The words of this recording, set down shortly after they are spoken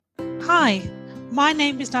Hi, my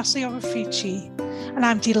name is Natalie Orofucci, and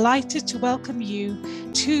I'm delighted to welcome you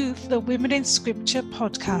to the Women in Scripture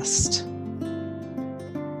podcast.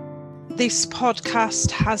 This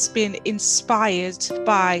podcast has been inspired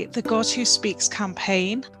by the God Who Speaks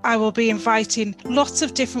campaign. I will be inviting lots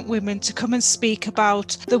of different women to come and speak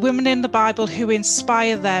about the women in the Bible who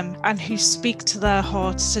inspire them and who speak to their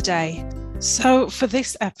hearts today. So for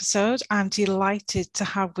this episode, I'm delighted to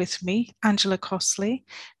have with me Angela Costley.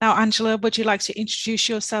 Now, Angela, would you like to introduce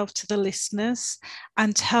yourself to the listeners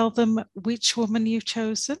and tell them which woman you've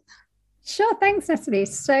chosen? Sure, thanks, Natalie.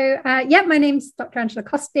 So, my name's Dr. Angela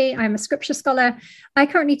Costley. I'm a scripture scholar. I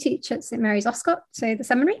currently teach at St. Mary's Oscott, so the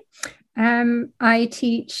seminary. I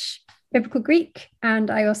teach Biblical Greek and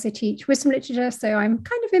I also teach wisdom literature. So I'm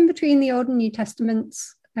kind of in between the Old and New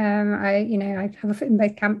Testaments. I have a foot in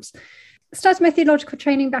both camps. Started my theological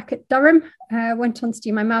training back at Durham, went on to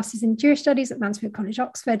do my master's in Jewish studies at Mansfield College,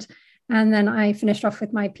 Oxford, and then I finished off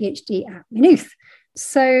with my PhD at Maynooth.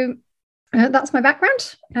 So that's my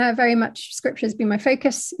background. Very much scripture has been my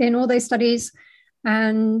focus in all those studies.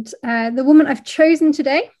 And the woman I've chosen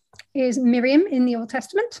today is Miriam in the Old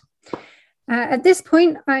Testament. At this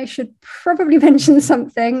point, I should probably mention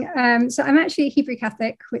something. So I'm actually a Hebrew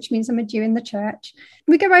Catholic, which means I'm a Jew in the church.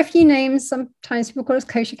 We go by a few names. Sometimes people call us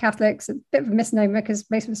kosher Catholics, a bit of a misnomer because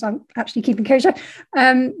most of us aren't actually keeping kosher.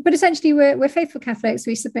 But essentially, we're faithful Catholics.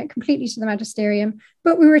 We submit completely to the magisterium,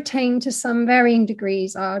 but we retain to some varying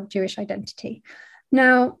degrees our Jewish identity.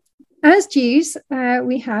 Now, as Jews,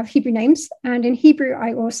 we have Hebrew names, and in Hebrew,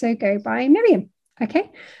 I also go by Miriam.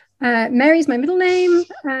 Okay. Mary is my middle name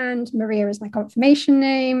and Maria is my confirmation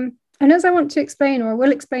name. And as I want to explain, or I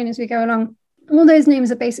will explain as we go along, all those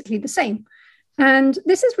names are basically the same. And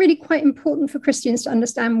this is really quite important for Christians to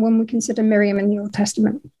understand when we consider Miriam in the Old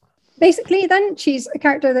Testament. Basically, then, she's a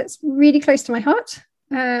character that's really close to my heart.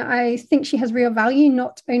 I think she has real value,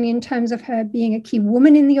 not only in terms of her being a key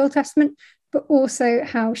woman in the Old Testament, but also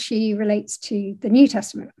how she relates to the New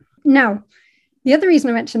Testament. Now, the other reason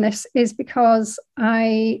I mention this is because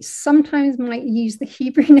I sometimes might use the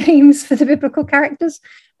Hebrew names for the biblical characters,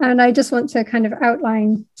 and I just want to kind of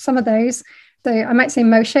outline some of those. So I might say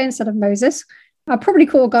Moshe instead of Moses. I'll probably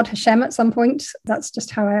call God Hashem at some point. That's just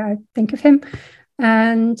how I think of him.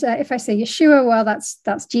 And if I say Yeshua, well,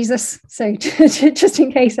 that's Jesus. So just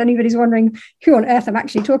in case anybody's wondering who on earth I'm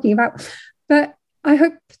actually talking about. But I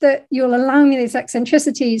hope that you'll allow me these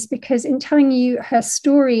eccentricities because in telling you her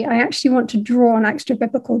story, I actually want to draw on extra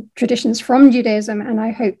biblical traditions from Judaism. And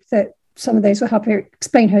I hope that some of those will help her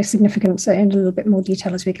explain her significance in a little bit more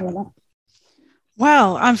detail as we go along.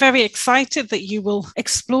 Well, I'm very excited that you will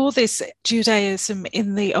explore this Judaism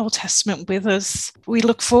in the Old Testament with us. We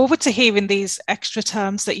look forward to hearing these extra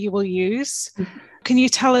terms that you will use. Mm-hmm. Can you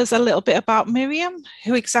tell us a little bit about Miriam,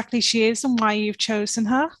 who exactly she is and why you've chosen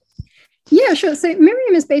her? Yeah, sure. So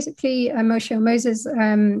Miriam is basically Moshe or Moses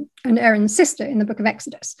and Aaron's sister in the book of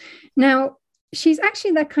Exodus. Now, she's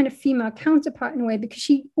actually their kind of female counterpart in a way because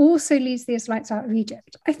she also leads the Israelites out of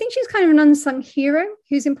Egypt. I think she's kind of an unsung hero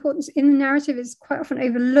whose importance in the narrative is quite often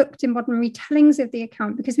overlooked in modern retellings of the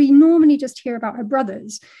account because we normally just hear about her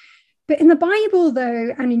brothers. But in the Bible,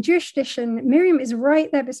 though, and in Jewish tradition, Miriam is right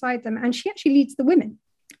there beside them, and she actually leads the women.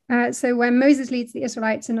 So when Moses leads the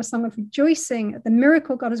Israelites in a song of rejoicing at the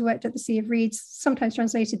miracle God has worked at the Sea of Reeds, sometimes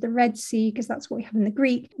translated the Red Sea, because that's what we have in the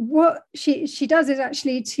Greek, what she does is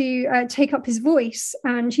actually to take up his voice,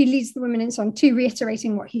 and she leads the women in song too,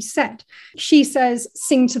 reiterating what he said. She says,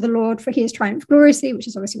 sing to the Lord, for he has triumphed gloriously, which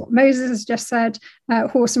is obviously what Moses has just said,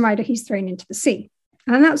 horse and rider he's thrown into the sea.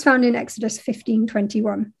 And that's found in Exodus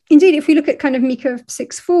 15:21. Indeed, if we look at kind of Micah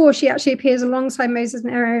 6:4, she actually appears alongside Moses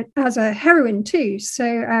and Aaron as a heroine too.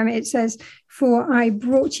 So it says, for I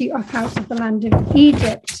brought you up out of the land of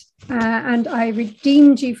Egypt, and I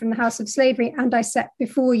redeemed you from the house of slavery, and I set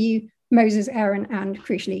before you Moses, Aaron, and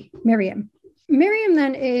crucially, Miriam. Miriam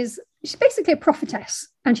then she's basically a prophetess,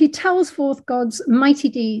 and she tells forth God's mighty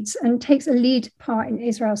deeds and takes a lead part in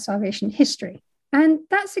Israel's salvation history. And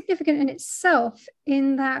that's significant in itself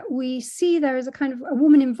in that we see there is a kind of a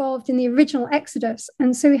woman involved in the original Exodus.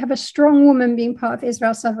 And so we have a strong woman being part of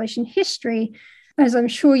Israel's salvation history. As I'm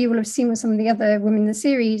sure you will have seen with some of the other women in the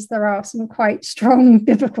series, there are some quite strong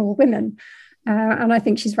biblical women. And I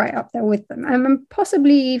think she's right up there with them. And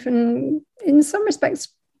possibly even in some respects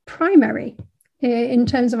primary in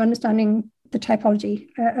terms of understanding the typology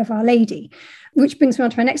of Our Lady, which brings me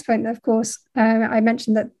on to my next point. That, of course, I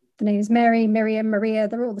mentioned that the names Mary, Miriam, Maria,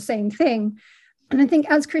 they're all the same thing. And I think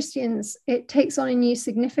as Christians, it takes on a new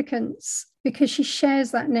significance because she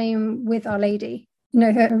shares that name with Our Lady. You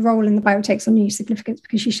know, her role in the Bible takes on new significance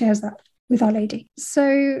because she shares that with Our Lady.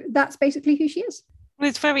 So that's basically who she is. Well,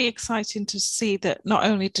 it's very exciting to see that not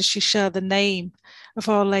only does she share the name of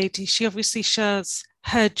Our Lady, she obviously shares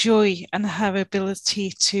her joy and her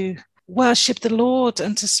ability to worship the Lord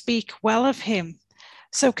and to speak well of him.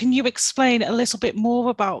 So can you explain a little bit more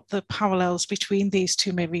about the parallels between these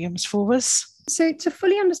two Miriams for us? So to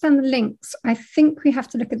fully understand the links, I think we have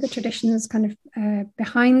to look at the traditions kind of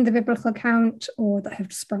behind the biblical account, or that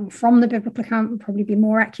have sprung from the biblical account, would probably be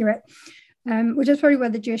more accurate, which is probably where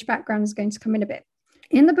the Jewish background is going to come in a bit.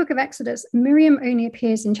 In the book of Exodus, Miriam only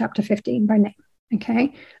appears in chapter 15 by name.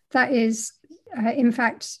 Okay, that is, in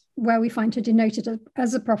fact, where we find her denoted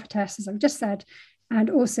as a prophetess, as I've just said, and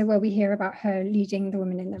also where we hear about her leading the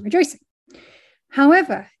women in their rejoicing.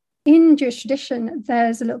 However, in Jewish tradition,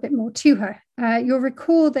 there's a little bit more to her. You'll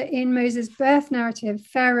recall that in Moses' birth narrative,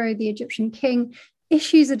 Pharaoh, the Egyptian king,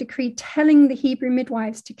 issues a decree telling the Hebrew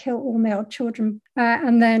midwives to kill all male children.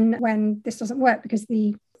 And then when this doesn't work, because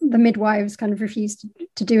the midwives kind of refuse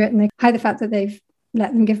to do it, and they hide the fact that they've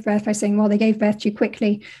let them give birth by saying, well, they gave birth too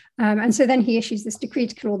quickly. And so then he issues this decree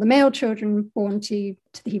to kill all the male children born to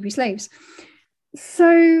the Hebrew slaves.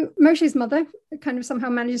 So Moshe's mother kind of somehow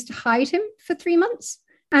manages to hide him for 3 months.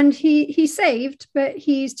 And he's saved, but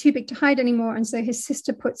he's too big to hide anymore. And so his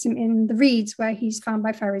sister puts him in the reeds where he's found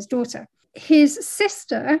by Pharaoh's daughter. His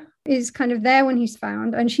sister is kind of there when he's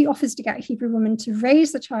found, and she offers to get a Hebrew woman to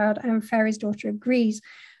raise the child, and Pharaoh's daughter agrees.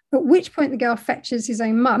 At which point the girl fetches his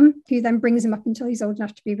own mum, who then brings him up until he's old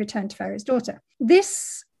enough to be returned to Pharaoh's daughter.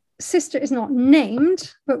 This sister is not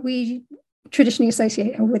named, but we traditionally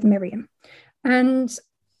associate her with Miriam. And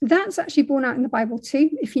that's actually borne out in the Bible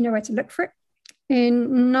too, if you know where to look for it.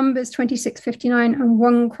 In Numbers 26:59 and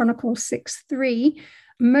 1 Chronicles 6:3,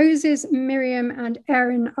 Moses, Miriam, and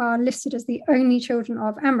Aaron are listed as the only children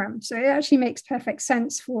of Amram. So it actually makes perfect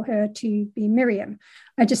sense for her to be Miriam.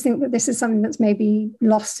 I just think that this is something that's maybe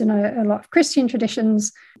lost in a lot of Christian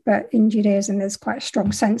traditions, but in Judaism, there's quite a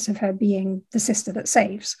strong sense of her being the sister that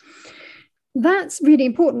saves. That's really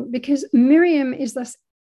important because Miriam is thus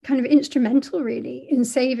kind of instrumental, really, in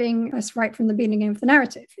saving us right from the beginning of the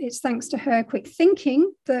narrative. It's thanks to her quick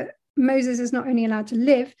thinking that Moses is not only allowed to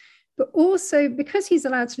live, but also because he's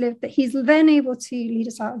allowed to live, that he's then able to lead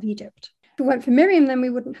us out of Egypt. If it weren't for Miriam, then we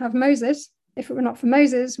wouldn't have Moses. If it were not for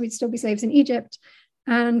Moses, we'd still be slaves in Egypt.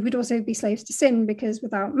 And we'd also be slaves to sin, because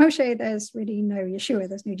without Moshe, there's really no Yeshua,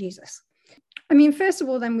 there's no Jesus. I mean, first of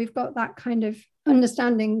all, then we've got that kind of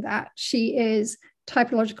understanding that she is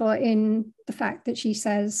typological in the fact that she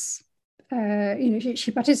says,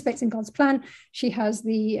 she participates in God's plan. She has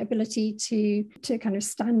the ability to kind of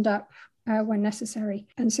stand up when necessary.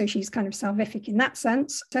 And so she's kind of salvific in that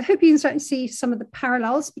sense. So I hope you can start to see some of the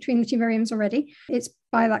parallels between the two Miriams already. It's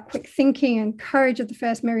by that quick thinking and courage of the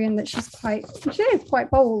first Miriam that she is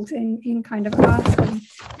quite bold in kind of asking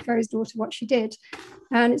Pharaoh's daughter what she did.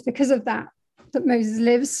 And it's because of that Moses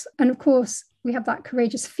lives. And of course, we have that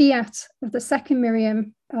courageous fiat of the second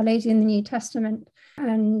Miriam, Our Lady in the New Testament.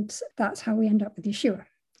 And that's how we end up with Yeshua.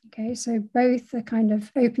 Okay, so both are kind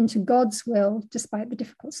of open to God's will despite the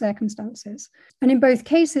difficult circumstances. And in both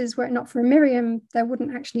cases, were it not for Miriam, there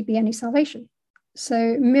wouldn't actually be any salvation.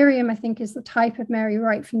 So Miriam, I think, is the type of Mary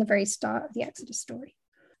right from the very start of the Exodus story.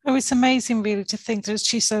 Oh, it's amazing, really, to think that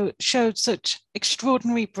she showed such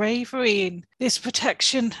extraordinary bravery in this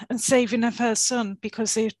protection and saving of her son,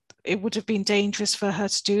 because it would have been dangerous for her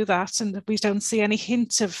to do that. And we don't see any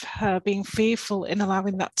hint of her being fearful in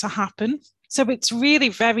allowing that to happen. So it's really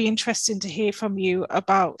very interesting to hear from you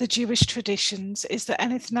about the Jewish traditions. Is there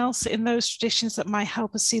anything else in those traditions that might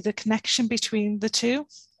help us see the connection between the two?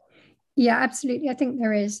 Yeah, absolutely. I think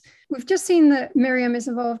there is. We've just seen that Miriam is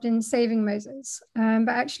involved in saving Moses, but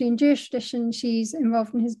actually in Jewish tradition, she's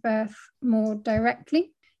involved in his birth more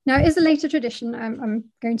directly. Now, it is a later tradition. I'm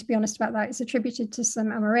going to be honest about that. It's attributed to some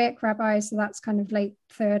Amoraic rabbis, so that's kind of late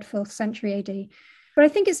 3rd, 4th century AD. But I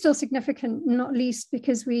think it's still significant, not least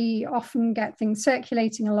because we often get things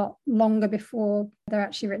circulating a lot longer before they're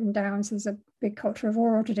actually written down. So there's a big culture of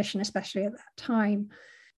oral tradition, especially at that time.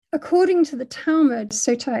 According to the Talmud,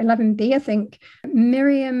 Sota 11b, I think,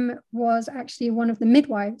 Miriam was actually one of the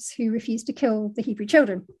midwives who refused to kill the Hebrew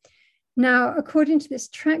children. Now, according to this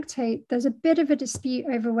tractate, there's a bit of a dispute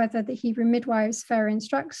over whether the Hebrew midwives Pharaoh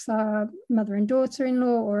instructs are mother and daughter-in-law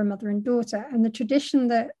or a mother and daughter. And the tradition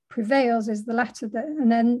that prevails is the latter,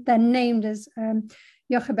 and then they're named as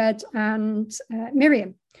Jochebed and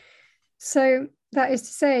Miriam. So that is to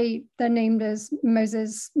say, they're named as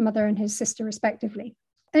Moses' mother and his sister, respectively.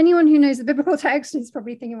 Anyone who knows the biblical text is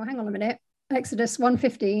probably thinking, well, hang on a minute. Exodus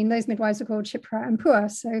 1:15, those midwives are called Shiphrah and Puah.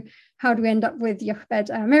 So how do we end up with Jochebed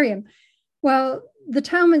and Miriam? Well, the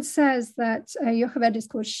Talmud says that Jochebed is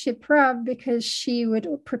called Shipra because she would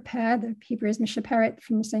prepare, the Hebrew is Mishaperet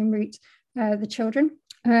from the same root, the children.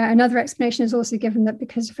 Another explanation is also given that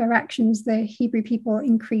because of her actions, the Hebrew people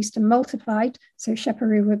increased and multiplied. So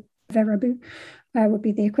Sheparu would Verabu would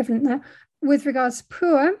be the equivalent there. With regards to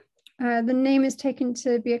Pua, the name is taken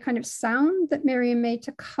to be a kind of sound that Miriam made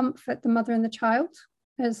to comfort the mother and the child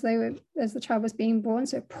as the child was being born.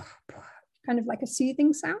 So kind of like a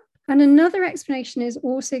soothing sound. And another explanation is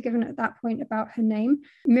also given at that point about her name.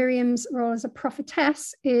 Miriam's role as a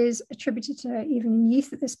prophetess is attributed to her even in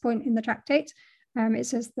youth at this point in the tractate. It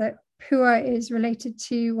says that Pua is related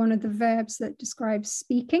to one of the verbs that describes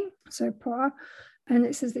speaking, so Pua. And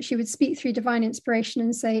it says that she would speak through divine inspiration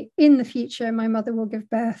and say, in the future, my mother will give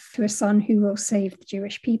birth to a son who will save the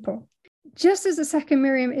Jewish people. Just as the second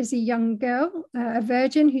Miriam is a young girl, a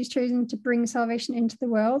virgin who's chosen to bring salvation into the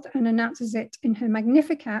world and announces it in her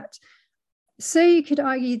Magnificat, so you could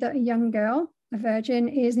argue that a young girl, a virgin,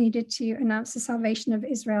 is needed to announce the salvation of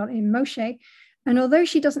Israel in Moshe. And although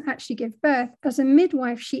she doesn't actually give birth, as a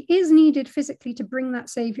midwife, she is needed physically to bring that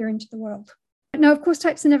savior into the world. Now, of course,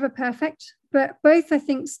 types are never perfect, but both, I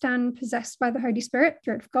think, stand possessed by the Holy Spirit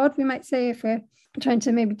of God, we might say, if we're trying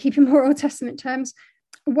to maybe keep in more Old Testament terms.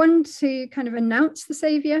 One to kind of announce the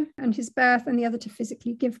savior and his birth, and the other to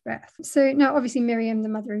physically give birth. So now, obviously, Miriam, the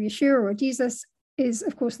mother of Yeshua or Jesus, is,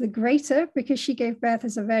 of course, the greater because she gave birth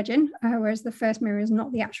as a virgin, whereas the first Miriam is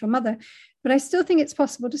not the actual mother. But I still think it's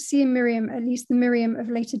possible to see in Miriam, at least the Miriam of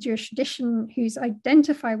later Jewish tradition, who's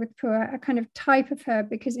identified with Pua, a kind of type of her,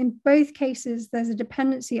 because in both cases, there's a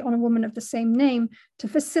dependency on a woman of the same name to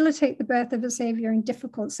facilitate the birth of a savior in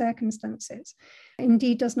difficult circumstances.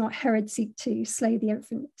 Indeed, does not Herod seek to slay the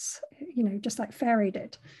infants, just like Pharaoh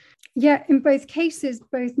did? Yet in both cases,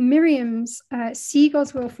 both Miriam's see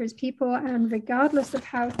God's will for his people, and regardless of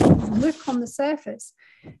how things look on the surface,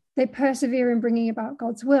 they persevere in bringing about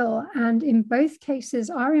God's will, and in both cases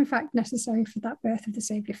are in fact necessary for that birth of the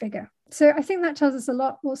Savior figure. So I think that tells us a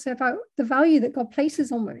lot also about the value that God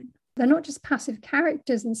places on women. They're not just passive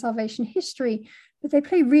characters in salvation history, but they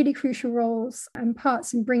play really crucial roles and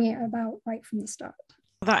parts in bringing it about right from the start.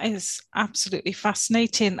 That is absolutely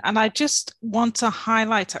fascinating. And I just want to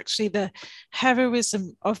highlight actually the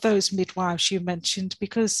heroism of those midwives you mentioned,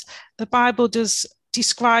 because the Bible does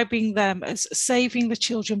describing them as saving the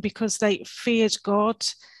children because they feared God.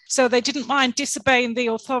 So they didn't mind disobeying the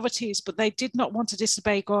authorities, but they did not want to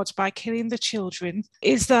disobey God by killing the children.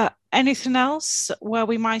 Is there anything else where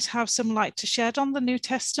we might have some light to shed on the New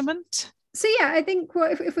Testament? So yeah, I think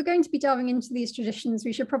if we're going to be delving into these traditions,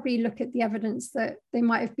 we should probably look at the evidence that they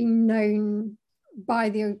might have been known by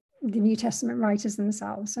the New Testament writers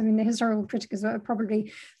themselves. I mean, the historical critics are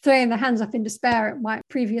probably throwing their hands up in despair at my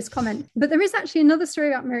previous comment. But there is actually another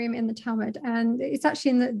story about Miriam in the Talmud, and it's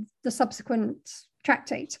actually in the subsequent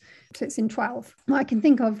tractate. So it's in 12 I can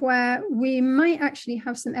think of, where we might actually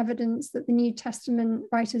have some evidence that the New Testament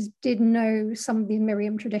writers did know some of the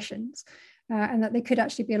Miriam traditions. And that they could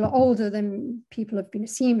actually be a lot older than people have been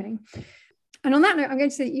assuming. And on that note, I'm going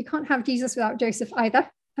to say you can't have Jesus without Joseph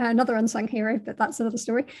either. Another unsung hero, but that's another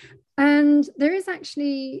story. And there is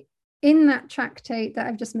actually in that tractate that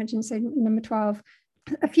I've just mentioned, so number 12,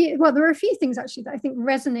 there are a few things actually that I think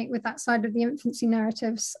resonate with that side of the infancy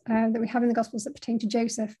narratives that we have in the Gospels that pertain to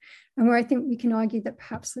Joseph, and where I think we can argue that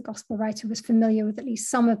perhaps the Gospel writer was familiar with at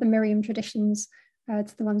least some of the Miriam traditions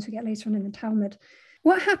to the ones we get later on in the Talmud.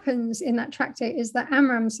 What happens in that tractate is that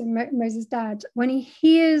Amram, so Moses' dad, when he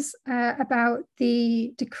hears about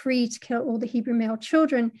the decree to kill all the Hebrew male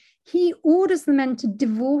children, he orders the men to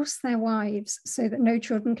divorce their wives so that no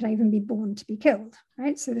children can even be born to be killed,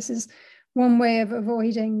 right? So this is one way of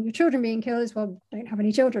avoiding your children being killed is, well, don't have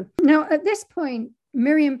any children. Now, at this point,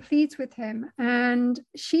 Miriam pleads with him, and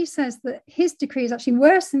she says that his decree is actually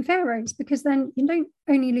worse than Pharaoh's, because then you don't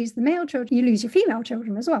only lose the male children, you lose your female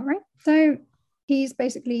children as well, right? So he's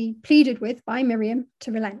basically pleaded with by Miriam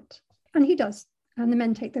to relent, and he does, and the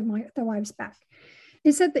men take their wives back.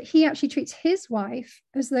 It said that he actually treats his wife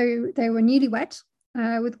as though they were newlywed,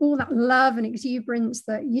 with all that love and exuberance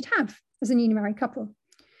that you'd have as a newly married couple.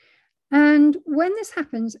 And when this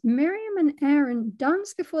happens, Miriam and Aaron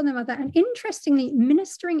dance before their mother, and interestingly,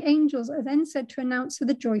 ministering angels are then said to announce her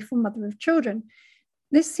the joyful mother of children.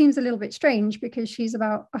 This seems a little bit strange because she's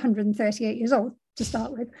about 138 years old to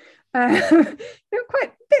start with, quite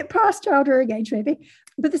a bit past childbearing age maybe.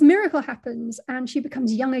 But this miracle happens and she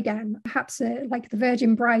becomes young again, perhaps like the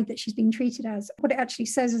virgin bride that she's being treated as. What it actually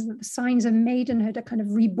says is that the signs of maidenhood are kind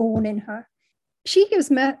of reborn in her. She gives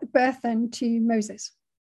birth then to Moses.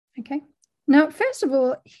 Okay. Now, first of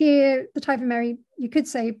all, here, the type of Mary, you could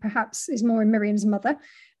say perhaps is more in Miriam's mother.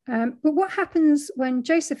 But what happens when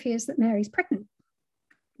Joseph hears that Mary's pregnant?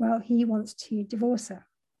 Well, he wants to divorce her.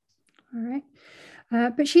 All right.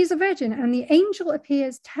 But she's a virgin, and the angel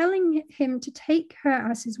appears telling him to take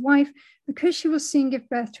her as his wife because she will soon give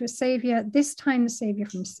birth to a savior, this time the savior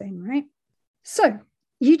from sin, right? So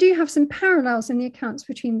you do have some parallels in the accounts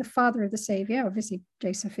between the father of the savior. Obviously,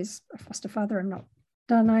 Joseph is a foster father. I'm not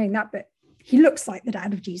denying that, but he looks like the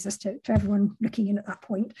dad of Jesus to everyone looking in at that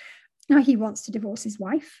point. Now he wants to divorce his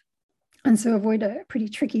wife and so avoid a pretty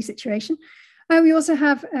tricky situation. We also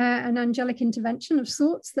have an angelic intervention of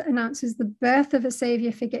sorts that announces the birth of a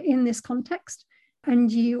savior figure in this context.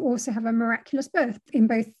 And you also have a miraculous birth in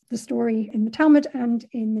both the story in the Talmud and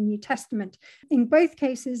in the New Testament. In both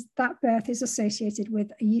cases, that birth is associated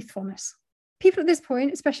with a youthfulness. People at this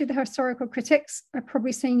point, especially the historical critics, are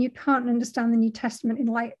probably saying you can't understand the New Testament in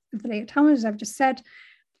light of the later Talmud, as I've just said.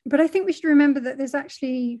 But I think we should remember that there's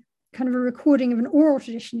actually kind of a recording of an oral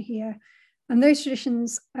tradition here. And those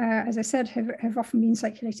traditions, as I said, have often been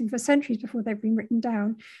circulating for centuries before they've been written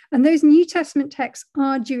down. And those New Testament texts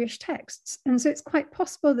are Jewish texts. And so it's quite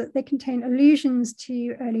possible that they contain allusions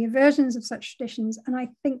to earlier versions of such traditions. And I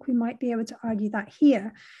think we might be able to argue that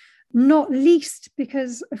here, not least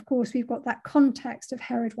because, of course, we've got that context of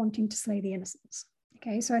Herod wanting to slay the innocents.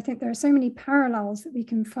 Okay, so I think there are so many parallels that we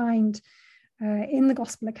can find in the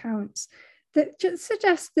gospel accounts that just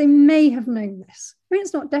suggest they may have known this. I mean,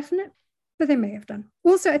 it's not definite, but they may have done.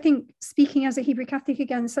 Also, I think, speaking as a Hebrew Catholic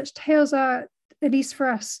again, such tales are, at least for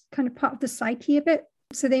us, kind of part of the psyche a bit.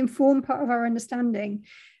 So they inform part of our understanding.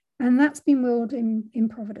 And that's been willed in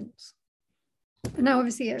providence. And now,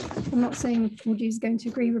 obviously, I'm not saying all Jews are going to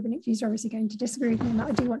agree. Rabbinic Jews are obviously going to disagree with me, and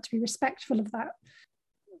I do want to be respectful of that.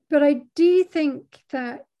 But I do think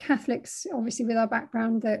that Catholics, obviously with our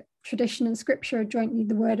background, that tradition and scripture are jointly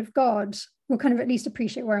the word of God, will kind of at least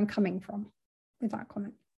appreciate where I'm coming from with that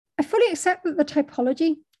comment. I fully accept that the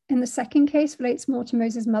typology in the second case relates more to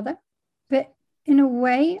Moses' mother, but in a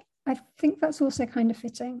way, I think that's also kind of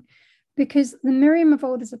fitting because the Miriam of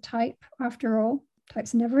old is a type, after all.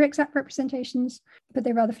 Types are never exact representations, but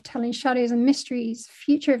they're rather foretelling shadows and mysteries,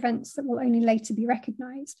 future events that will only later be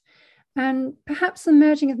recognized. And perhaps the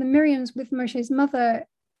merging of the Miriams with Moshe's mother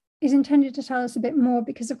is intended to tell us a bit more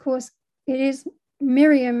because, of course, it is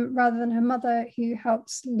Miriam rather than her mother who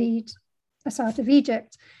helps lead us out of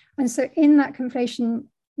Egypt. And so in that conflation,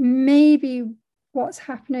 maybe what's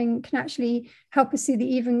happening can actually help us see the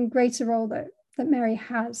even greater role that Mary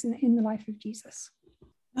has in the life of Jesus.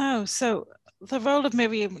 Oh, so the role of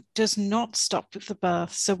Miriam does not stop with the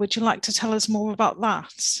birth. So would you like to tell us more about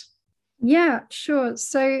that? Yeah, sure.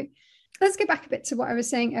 So let's go back a bit to what I was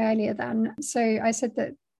saying earlier then. So I said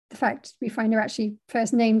that the fact we find her actually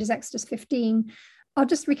first named is Exodus 15. I'll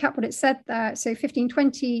just recap what it said there. So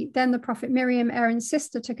 15:20, then the prophet Miriam, Aaron's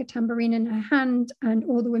sister, took a tambourine in her hand, and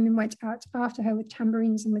all the women went out after her with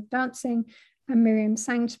tambourines and with dancing. And Miriam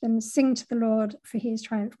sang to them, "Sing to the Lord, for he has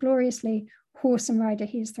triumphed gloriously. Horse and rider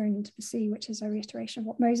he is thrown into the sea," which is a reiteration of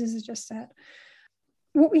what Moses has just said.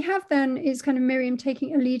 What we have then is kind of Miriam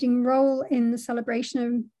taking a leading role in the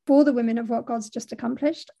celebration for the women of what God's just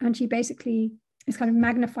accomplished. And she basically is kind of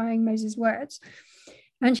magnifying Moses' words.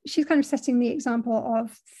 And she's kind of setting the example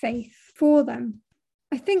of faith for them.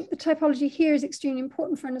 I think the typology here is extremely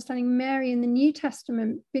important for understanding Mary in the New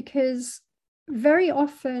Testament because very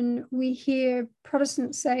often we hear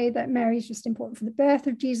Protestants say that Mary is just important for the birth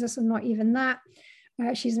of Jesus and not even that.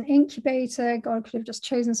 She's an incubator. God could have just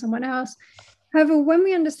chosen someone else. However, when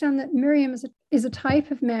we understand that Miriam is a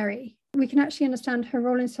type of Mary, we can actually understand her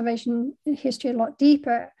role in salvation history a lot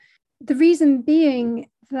deeper. The reason being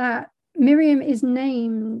that Miriam is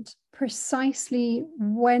named precisely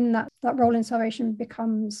when that role in salvation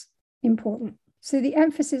becomes important. So the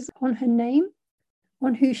emphasis on her name,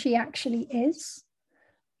 on who she actually is,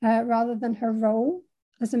 rather than her role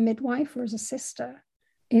as a midwife or as a sister,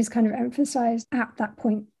 is kind of emphasized at that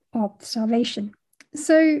point of salvation.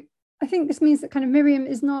 So I think this means that kind of Miriam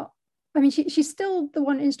is not, I mean, she's still the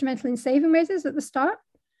one instrumental in saving Moses at the start,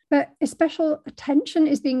 but a special attention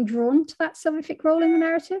is being drawn to that salvific role in the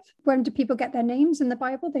narrative. When do people get their names in the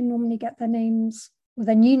Bible? They normally get their names, or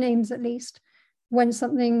their new names at least, when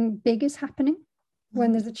something big is happening,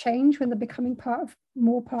 when there's a change, when they're becoming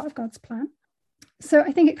more part of God's plan. So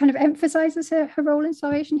I think it kind of emphasizes her role in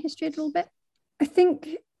salvation history a little bit. I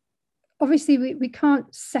think, obviously, we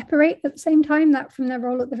can't separate at the same time that from their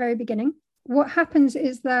role at the very beginning. What happens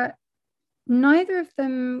is that neither of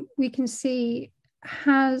them, we can see,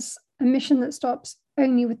 has a mission that stops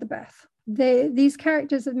only with the birth. these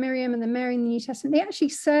characters of Miriam and the Mary in the New Testament, they actually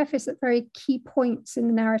surface at very key points in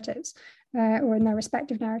the narratives or in their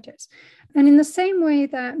respective narratives. And in the same way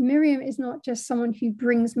that Miriam is not just someone who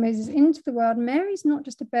brings Moses into the world, Mary's not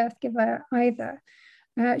just a birth giver either.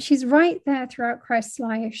 She's right there throughout Christ's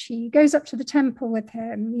life. She goes up to the temple with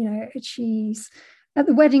him, she's at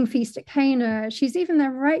the wedding feast at Cana. She's even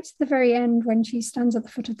there right to the very end when she stands at the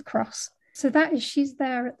foot of the cross. So she's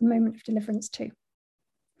there at the moment of deliverance too.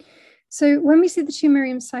 So when we see the two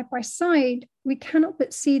Miriams side by side, we cannot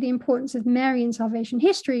but see the importance of Mary in salvation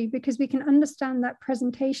history, because we can understand that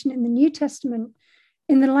presentation in the New Testament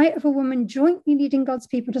in the light of a woman jointly leading God's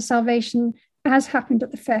people to salvation, as happened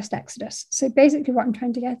at the first Exodus. So basically what I'm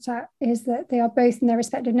trying to get at is that they are both in their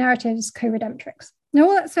respective narratives co-redemptrix. Now,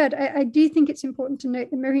 all that said, I do think it's important to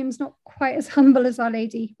note that Miriam's not quite as humble as Our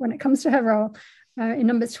Lady when it comes to her role. In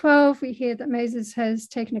Numbers 12, we hear that Moses has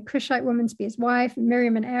taken a Cushite woman to be his wife, and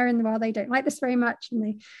Miriam and Aaron, well, they don't like this very much, and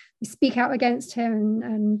they speak out against him.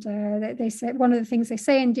 And they say one of the things they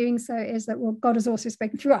say in doing so is that, well, God has also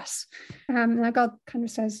spoken through us. Now God kind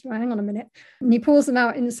of says, well, hang on a minute. And he pulls them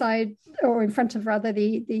out inside, or in front of rather,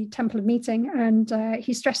 the temple of meeting. And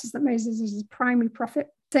he stresses that Moses is his primary prophet,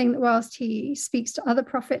 saying that whilst he speaks to other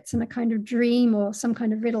prophets in a kind of dream or some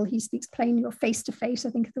kind of riddle, he speaks plainly or face to face, I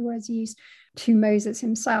think are the words used, to Moses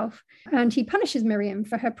himself. And he punishes Miriam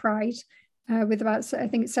for her pride with about, I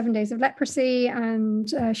think it's 7 days of leprosy, and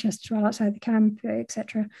she has to dwell outside the camp,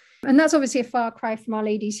 etc. And that's obviously a far cry from Our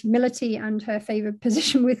Lady's humility and her favoured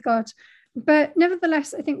position with God. But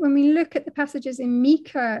nevertheless, I think when we look at the passages in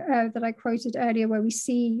Micah that I quoted earlier, where we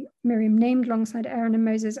see Miriam named alongside Aaron and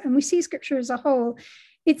Moses, and we see scripture as a whole,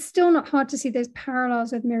 it's still not hard to see those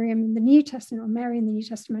parallels with Miriam in the New Testament, or Mary in the New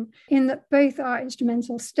Testament, in that both are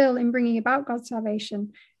instrumental still in bringing about God's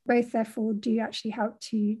salvation. Both, therefore, do actually help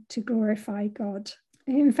to glorify God.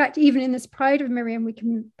 In fact, even in this pride of Miriam, we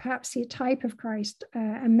can perhaps see a type of Christ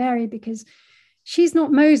and Mary, because she's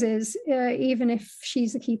not Moses, even if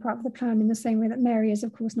she's a key part of the plan, in the same way that Mary is,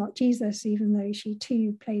 of course, not Jesus, even though she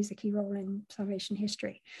too plays a key role in salvation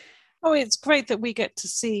history. Oh, it's great that we get to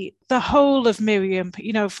see the whole of Miriam,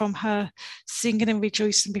 from her singing and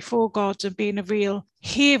rejoicing before God and being a real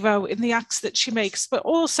hero in the acts that she makes, but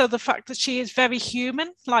also the fact that she is very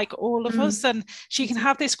human, like all of us, and she can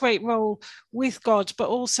have this great role with God, but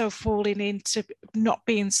also falling into not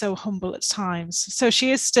being so humble at times. So she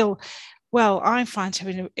is still, well, I find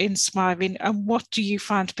her inspiring. And what do you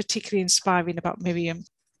find particularly inspiring about Miriam?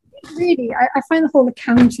 Really, I find the whole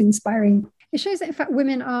account inspiring. It shows that, in fact,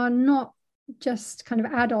 women are not just kind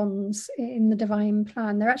of add-ons in the divine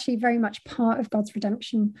plan. They're actually very much part of God's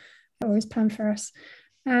redemption, or his plan for us.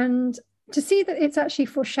 And to see that it's actually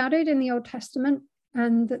foreshadowed in the Old Testament,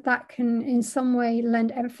 and that can in some way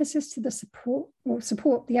lend emphasis to the support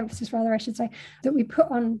the emphasis, rather, I should say, that we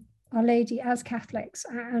put on Our Lady as Catholics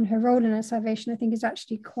and her role in our salvation, I think is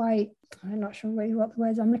actually quite, I'm not sure really what the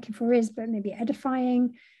words I'm looking for is, but maybe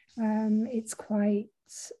edifying. It's quite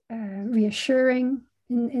reassuring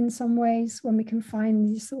in some ways when we can find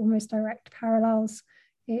these almost direct parallels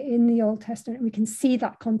in the Old Testament. We can see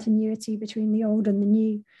that continuity between the old and the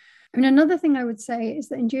new. And another thing I would say is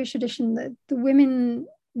that in Jewish tradition, that the women,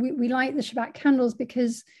 we light the Shabbat candles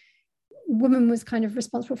because woman was kind of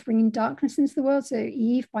responsible for bringing darkness into the world, so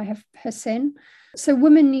Eve by her sin. So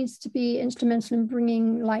woman needs to be instrumental in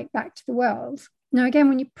bringing light back to the world. Now, again,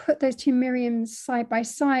 when you put those two Miriams side by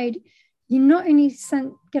side, you not only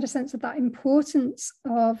get a sense of that importance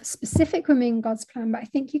of specific women in God's plan, but I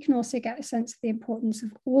think you can also get a sense of the importance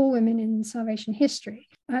of all women in salvation history.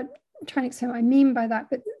 I'm trying to explain what I mean by that,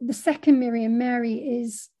 but the second Miriam, Mary,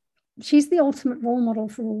 she's the ultimate role model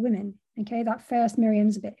for all women. Okay, that first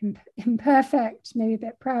Miriam's a bit imperfect, maybe a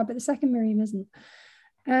bit proud, but the second Miriam isn't.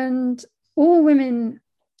 And all women,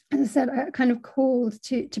 as I said, are kind of called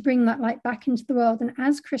to bring that light back into the world. And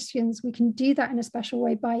as Christians, we can do that in a special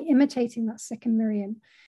way by imitating that second Miriam,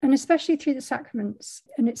 and especially through the sacraments.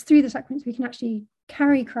 And it's through the sacraments we can actually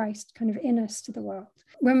carry Christ kind of in us to the world.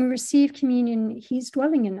 When we receive communion, he's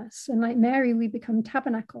dwelling in us. And like Mary, we become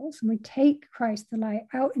tabernacles and we take Christ, the light,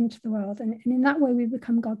 out into the world. And in that way, we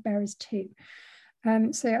become God bearers too.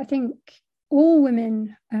 So I think all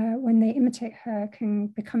women, when they imitate her, can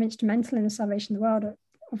become instrumental in the salvation of the world,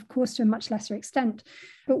 of course, to a much lesser extent.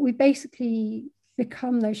 But we basically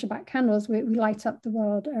become those Shabbat candles. We light up the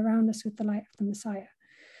world around us with the light of the Messiah.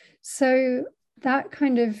 So that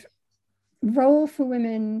kind of role for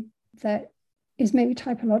women that is maybe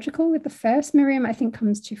typological with the first Miriam, I think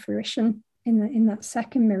comes to fruition in that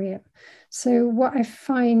second Miriam. So what I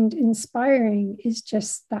find inspiring is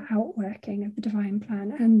just that outworking of the divine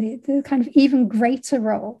plan and the kind of even greater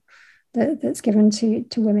role that's given to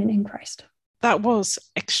women in Christ. That was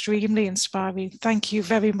extremely inspiring. Thank you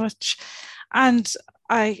very much. And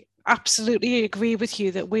I absolutely agree with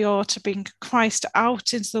you that we are to bring Christ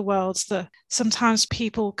out into the world, that sometimes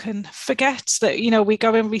people can forget that, we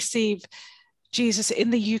go and receive Jesus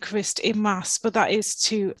in the Eucharist, in Mass, but that is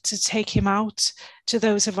to take him out to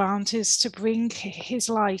those around us, to bring his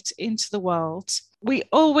light into the world. We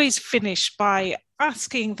always finish by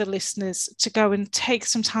asking the listeners to go and take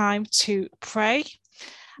some time to pray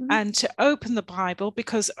and to open the Bible,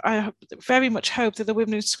 because I very much hope that the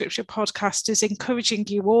Women in Scripture podcast is encouraging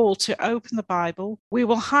you all to open the Bible. We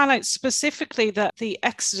will highlight specifically that the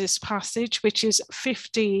Exodus passage, which is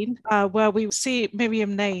 15, where we see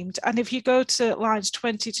Miriam named. And if you go to lines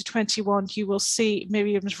 20 to 21, you will see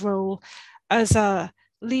Miriam's role as a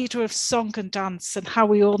leader of song and dance, and how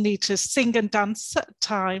we all need to sing and dance at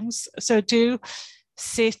times. So do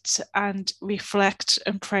sit and reflect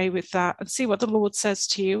and pray with that and see what the Lord says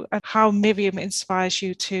to you and how Miriam inspires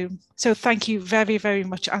you too. So thank you very, very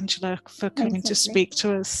much, Angela, for coming to speak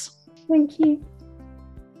to us. Thank you.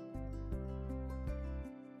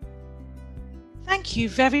 Thank you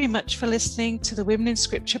very much for listening to the Women in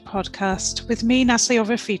Scripture podcast with me, Natalie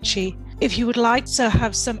Orefici. If you would like to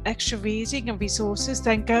have some extra reading and resources,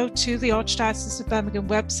 then go to the Archdiocese of Birmingham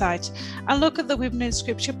website and look at the Women in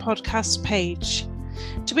Scripture podcast page.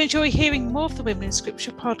 To enjoy hearing more of the Women in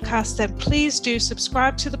Scripture podcast, then please do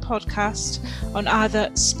subscribe to the podcast on either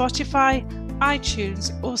Spotify,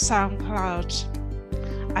 iTunes, or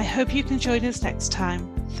SoundCloud. I hope you can join us next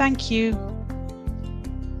time. Thank you.